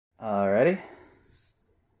Alrighty.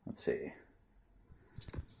 Let's see.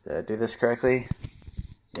 Did I do this correctly?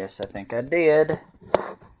 Yes, I think I did.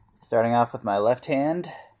 Starting off with my left hand.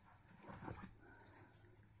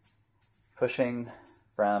 Pushing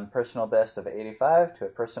from personal best of 85 to a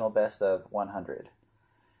personal best of 100.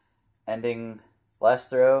 Ending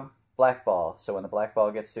last throw, black ball. So when the black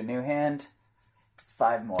ball gets to a new hand, it's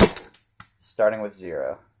 5 more. Starting with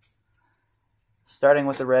 0. Starting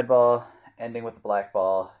with the red ball, ending with the black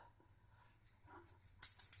ball.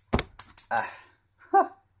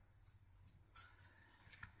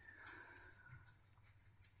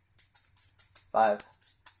 5,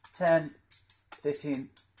 10, 15,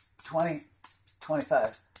 20, 25,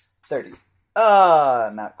 30.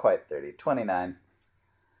 Not quite 30. 29.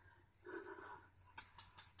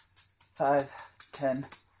 5, 10,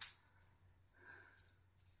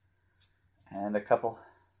 and a couple.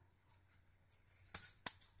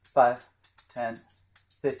 5, 10,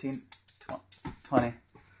 15, 20.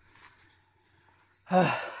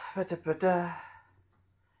 5,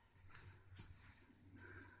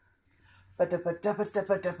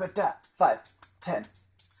 10,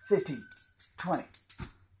 15, 20.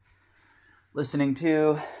 Listening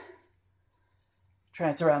to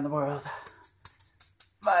Trance Around the World.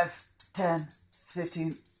 5, 10,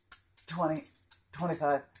 15, 20,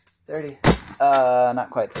 25, 30. Not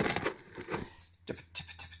quite 30.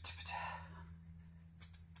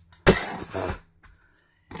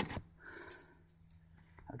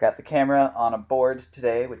 I've got the camera on a board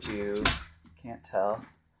today, which you can't tell.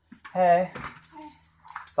 Hey.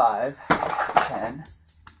 5, 10,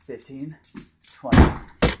 15, 20,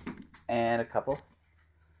 and a couple.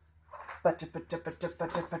 5, 10.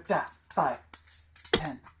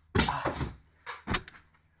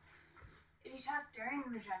 If you talk during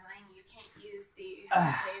the juggling, you can't use the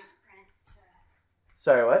wave print to...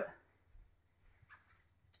 Sorry, what?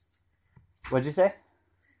 What'd you say?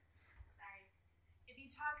 Sorry. If you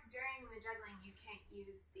talk during the juggling, you can't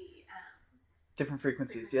use the... Different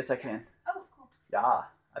frequencies. Yes, I can. Oh, cool. Yeah,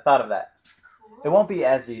 I thought of that. Cool. It won't be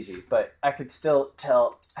as easy, but I could still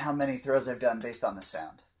tell how many throws I've done based on the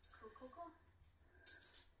sound. Cool.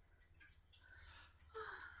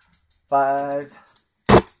 5,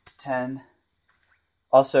 10.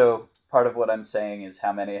 Also, part of what I'm saying is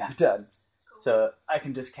how many I've done. Cool. So I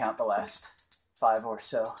can just count the last 5 or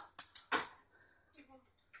so.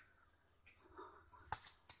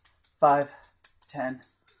 5, 10,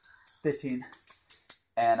 15.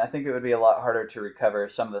 And I think it would be a lot harder to recover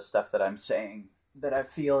some of the stuff that I'm saying that I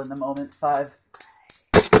feel in the moment. 5.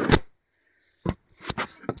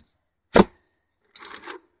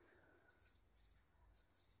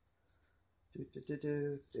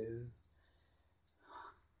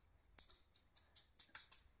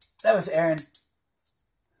 That was Erin.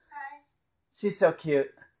 Hi. She's so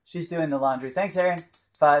cute. She's doing the laundry. Thanks, Erin.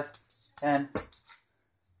 5, 10.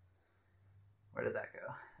 Where did that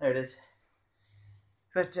go? There it is.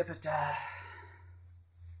 5,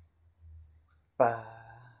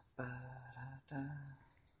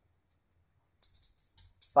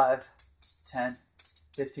 10,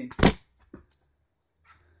 15.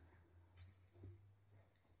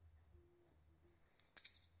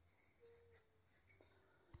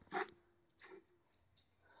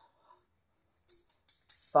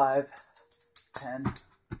 5, 10.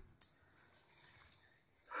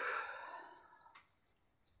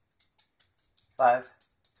 5,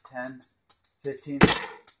 10, 15.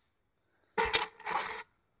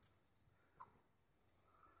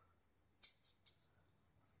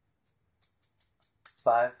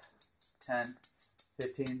 5, 10,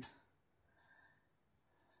 15. I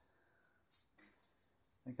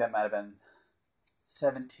think that might have been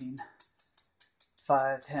 17.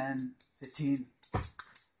 5, 10, 15.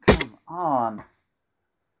 Come on.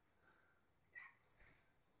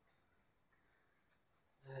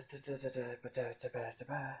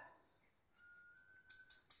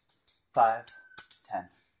 5, 10.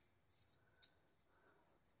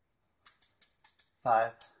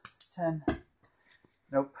 5, 10.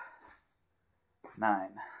 Nope. 9.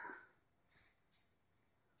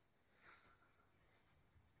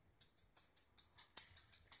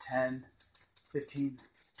 10, 15,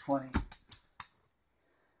 20.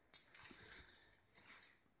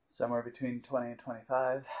 Somewhere between 20 and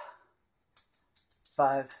 25.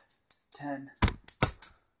 5, 10.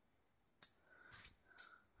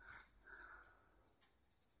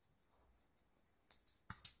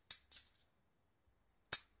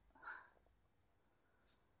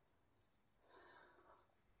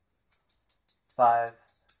 5,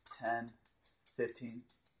 10, 15,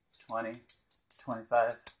 20,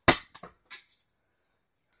 25.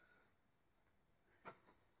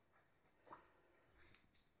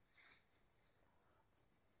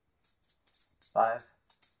 5,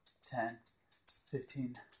 10,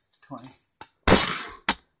 15, 20.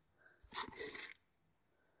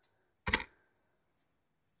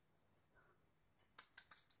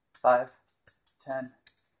 5, 10,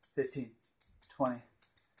 15, 20,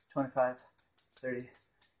 25, 30,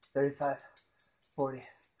 35, 40,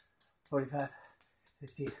 45,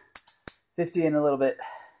 50, 50 and a little bit.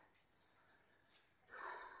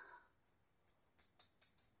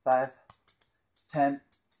 5, 10,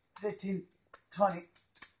 15, 20,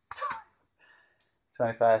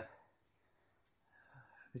 25,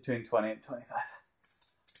 between 20 and 25.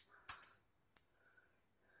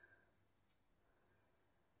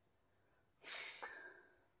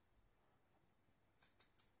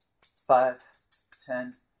 5,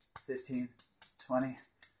 10, 15, 20,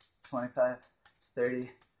 25, 30,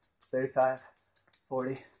 35,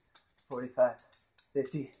 40, 45,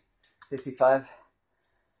 50, 55.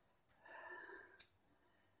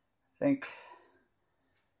 I think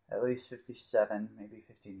at least 57, maybe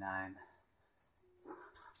 59.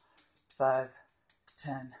 5,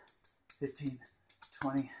 10, 15,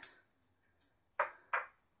 20.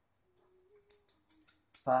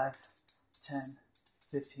 5, 10,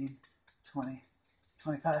 15, 20,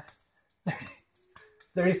 25, 30,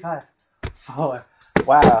 35, 4.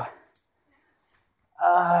 Wow.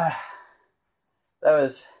 That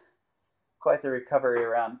was quite the recovery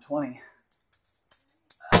around 20.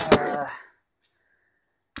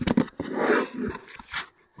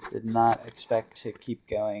 Did not expect to keep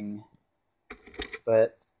going,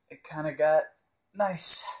 but it kind of got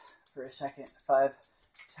nice for a second. 5,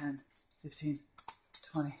 10, 15,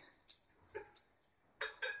 20.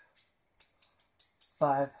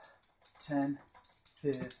 5, 10,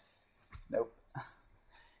 15. Nope.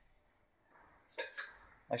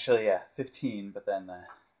 Actually, yeah, 15, but then the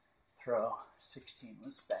throw 16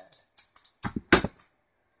 was bad.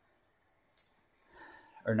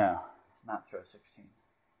 Or no, not throw 16.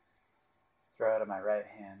 Throw out of my right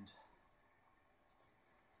hand.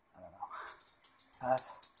 I don't know. 5,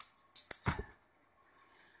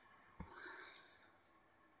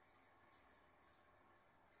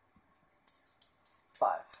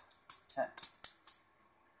 5,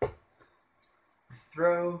 10.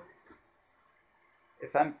 Throw.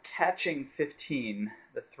 If I'm catching 15,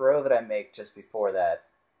 the throw that I make just before that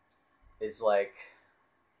is like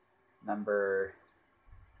number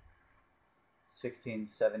 16,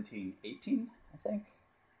 17, 18, I think.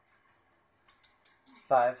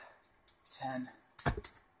 5, 10.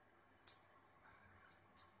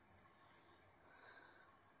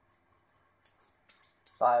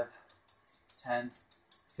 5, 10,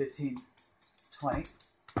 15, 20.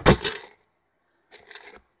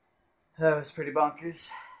 That was pretty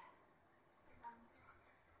bonkers.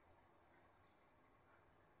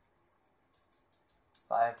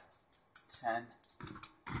 5, 10.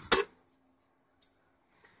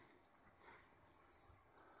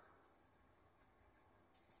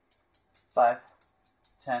 5,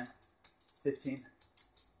 10, 15,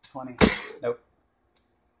 20. Nope.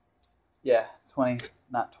 Yeah, 20,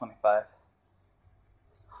 not 25.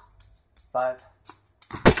 5.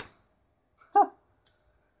 Huh.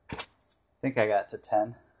 I think I got to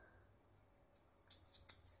 10.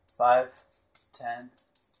 5, 10,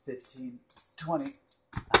 15, 20.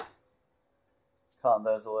 Calling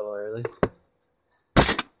those a little early.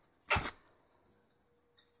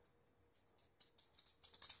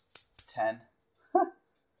 10.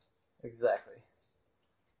 Exactly.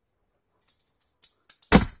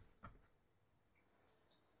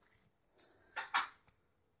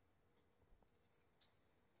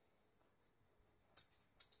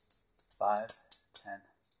 Five, 10.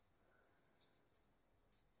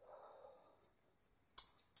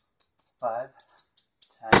 5,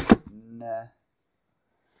 10. Nah.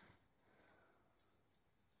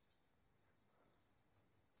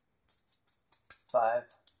 5,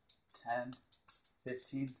 10,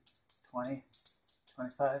 15, 20,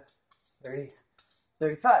 25, 30,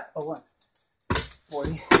 35. Oh, 1.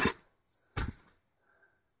 40.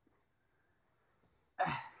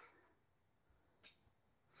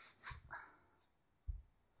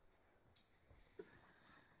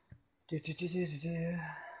 Do, do, do, do, do, do.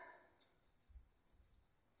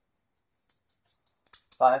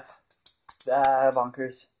 5.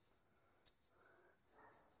 Bonkers.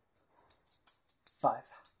 5,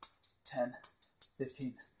 10,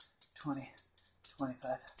 15, 20,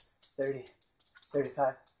 25, 30,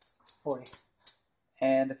 35, 40.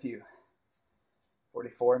 And a few.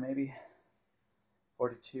 44 maybe.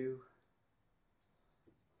 42.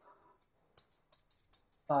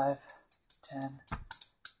 5, 10.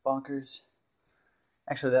 Bonkers.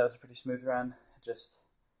 Actually, that was a pretty smooth run. Just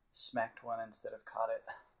smacked one instead of caught it.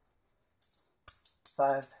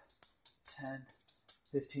 5, 10,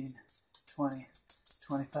 15, 20,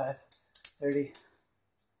 25, 30.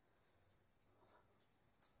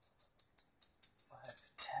 5,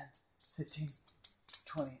 10, 15,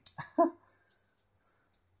 20.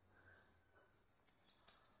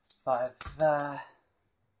 5,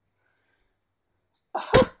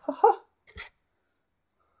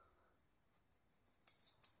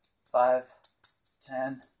 5,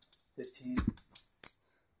 10, 15.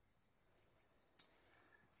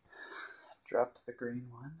 Dropped the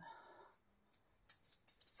green one.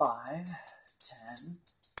 5, 10,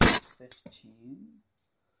 15.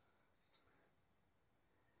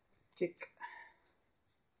 Kick.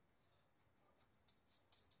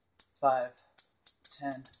 5,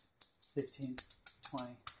 10, 15,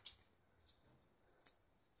 20.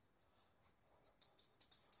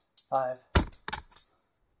 5,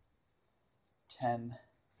 10.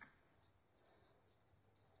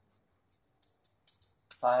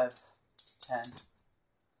 5, 10.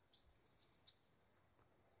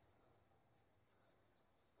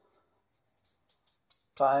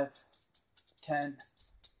 5, 10,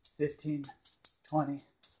 15, 20,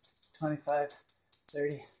 25,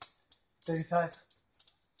 30, 35,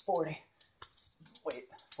 40. Wait,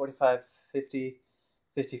 45, 50,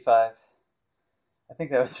 55. I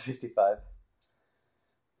think that was 55.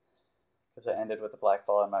 Because I ended with a black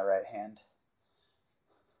ball in my right hand.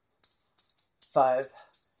 5,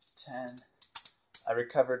 10. I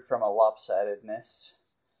recovered from a lopsidedness.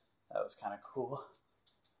 That was kind of cool.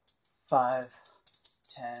 5,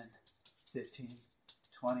 10, 15,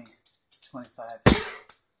 20, 25.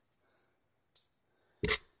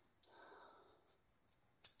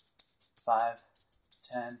 5,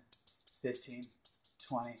 10, 15,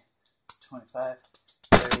 20, 25,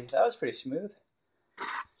 30. That was pretty smooth.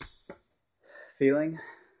 Feeling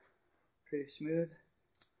pretty smooth.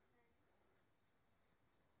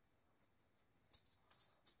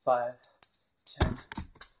 5, 10.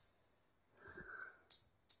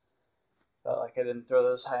 Felt like I didn't throw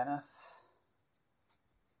those high enough.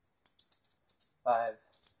 5,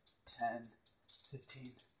 10, 15,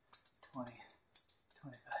 20,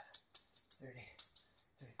 25, 30,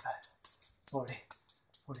 35, 40,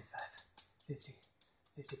 45, 50,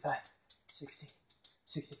 55, 60,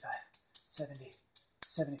 65, 70,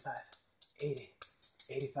 75, 80,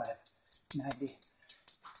 85, 90.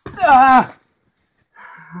 Ah!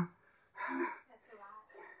 That's a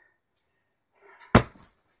lot.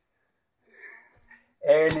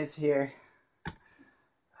 Aaron is here.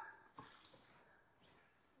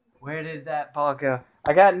 Where did that ball go?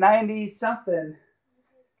 I got 90 something.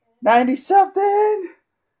 90 something!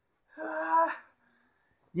 Ah.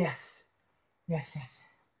 Yes. Yes, yes.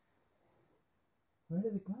 Where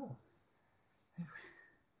did it go?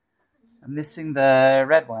 I'm missing the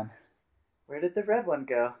red one. Where did the red one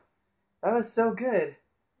go? That was so good.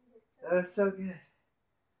 That was so good.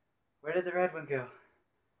 Where did the red one go?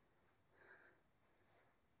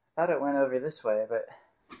 I thought it went over this way, but...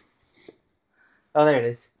 Oh, there it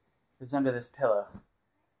is. It was under this pillow.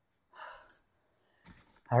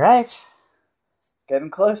 Alright. Getting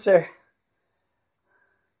closer.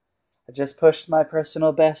 I just pushed my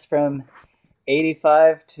personal best from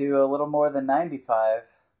 85 to a little more than 95.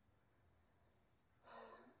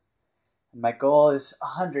 And my goal is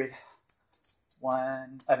 100.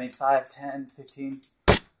 5, 10, 15.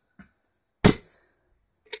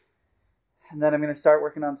 And then I'm going to start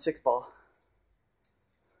working on 6 ball.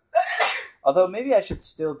 Although maybe I should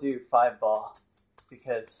still do 5 ball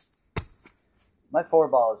because my 4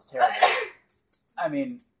 ball is terrible. I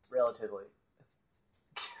mean, relatively.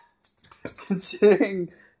 Considering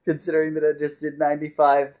that I just did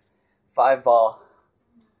 95 5 ball,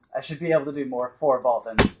 I should be able to do more 4 ball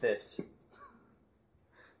than this.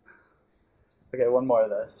 Okay, one more of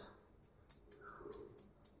this.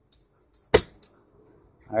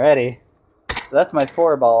 Alrighty. So that's my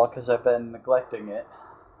 4 ball because I've been neglecting it.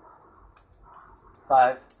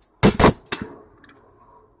 5.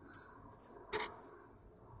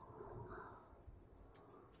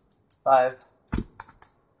 5.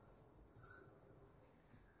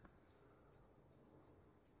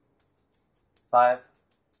 5,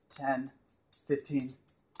 10, 15,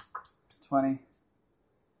 20.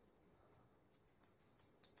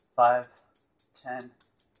 5, 10,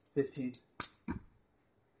 15.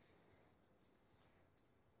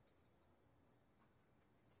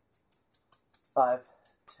 5,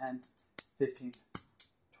 10, 15,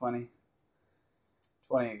 20.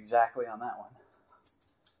 20 exactly on that one.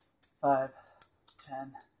 5,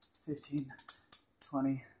 10, 15,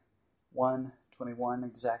 20, 21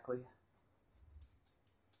 exactly.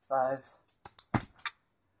 5.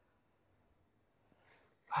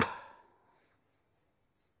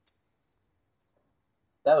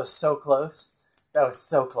 That was so close. That was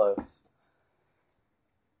so close.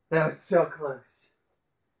 That was so close.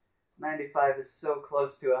 95 is so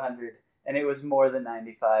close to 100. And it was more than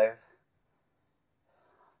 95.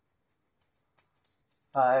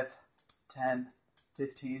 5, 10,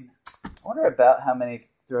 15. I wonder about how many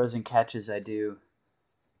throws and catches I do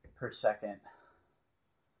per second.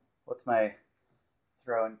 What's my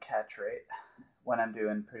throw and catch rate when I'm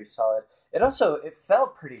doing pretty solid? It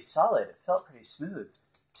felt pretty solid. It felt pretty smooth.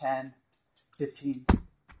 10, 15,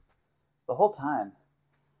 the whole time.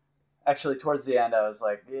 Actually, towards the end, I was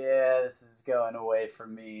like, yeah, this is going away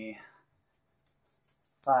from me.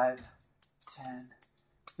 5, 10,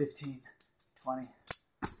 15, 20.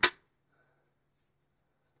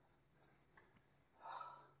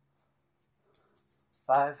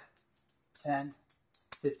 Five, 10,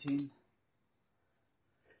 15.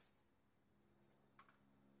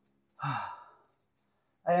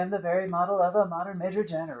 I am the very model of a modern major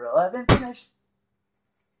general of information.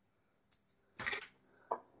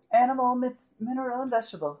 Animal, mineral, and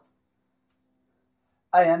vegetable.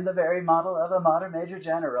 I am the very model of a modern major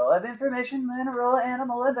general of information, mineral,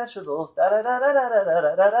 animal, and vegetable. Da da da da da da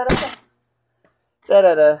da da da da. Da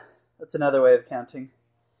da da. That's another way of counting.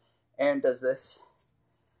 Aaron does this.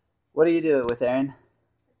 What do you do it with, Aaron?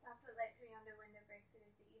 It's up the light 3 under window breaks. It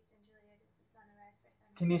is the east and Juliet is the sunrise for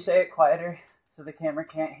sun. Can you say it quieter so the camera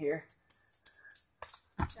can't hear?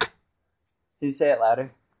 Sure. Can you say it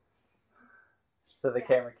louder? So the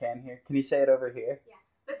camera can hear. Can you say it over here? Yeah.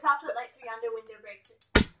 But soft lit light 3 under window breaks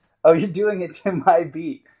it. Oh, you're doing it to my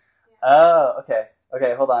beat. Yeah. Oh, okay.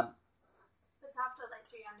 Okay, hold on. But soft lit light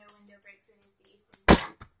 3 under window breaks it is the east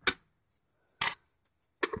and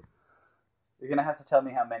You're going to have to tell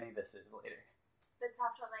me how many this is later. But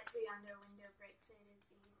soft lit light 3 under window breaks it is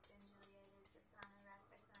the east and Juliet is the sun arise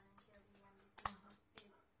by sun until the end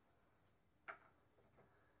is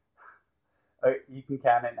Oh, you can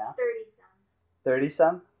count it now? 30 some. 30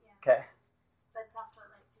 some? Yeah. Okay. But soft lit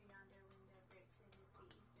light 3 under window breaks it is the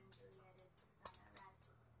east and Juliet is the sun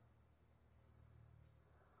arise.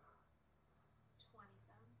 20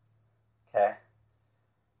 some. Okay.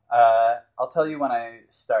 I'll tell you when I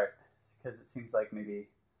start, because it seems like maybe...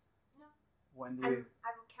 No. When do you...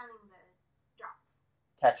 I'm counting the drops.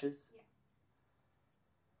 Catches? Yeah.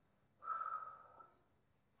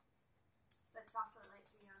 But soft lit light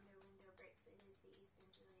 3 under window breaks it is the east and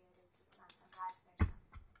Juliet is the sun arise their sun.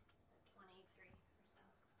 So 23 or so.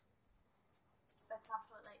 But soft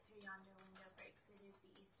lit light 3 under window breaks it is the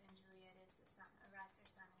east and Juliet is the sun arise her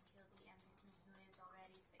sun and kill the envious who is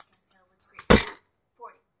already sick and pale with grief.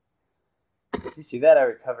 40. Did you see that? I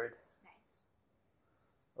recovered Nice.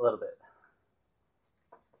 a little bit.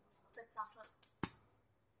 But soft lit.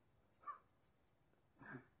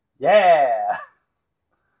 Yeah!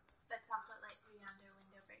 But soft lit light 3 under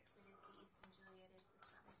window breaks it is the east and Juliet is the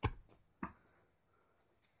sun. Like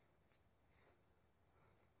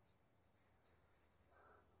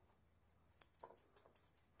 40 some.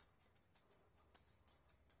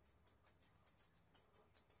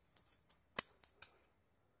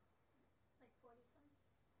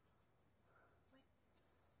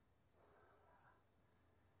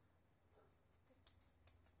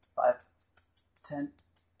 5, 10,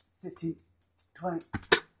 15, 20.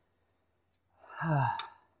 I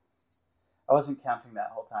wasn't counting that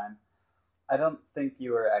whole time. I don't think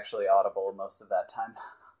you were actually audible most of that time.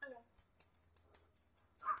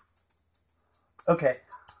 Okay.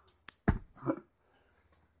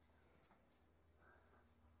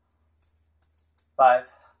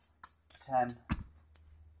 Five, 10.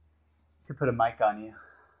 Could put a mic on you.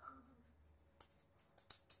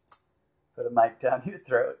 Put a mic down your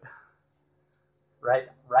throat. Right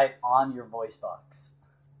on your voice box.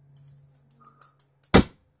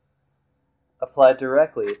 Apply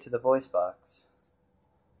directly to the voice box.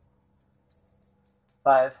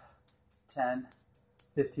 5, 10,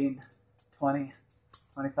 15, 20,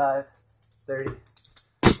 25, 30.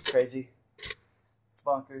 Crazy.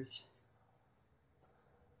 Bonkers.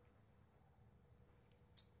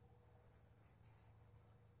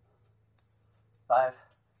 Five,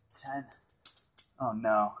 10. Oh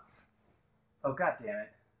no. Oh god damn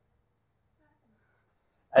it.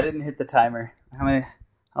 I didn't hit the timer.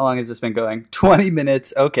 How long has this been going? 20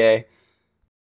 minutes. Okay.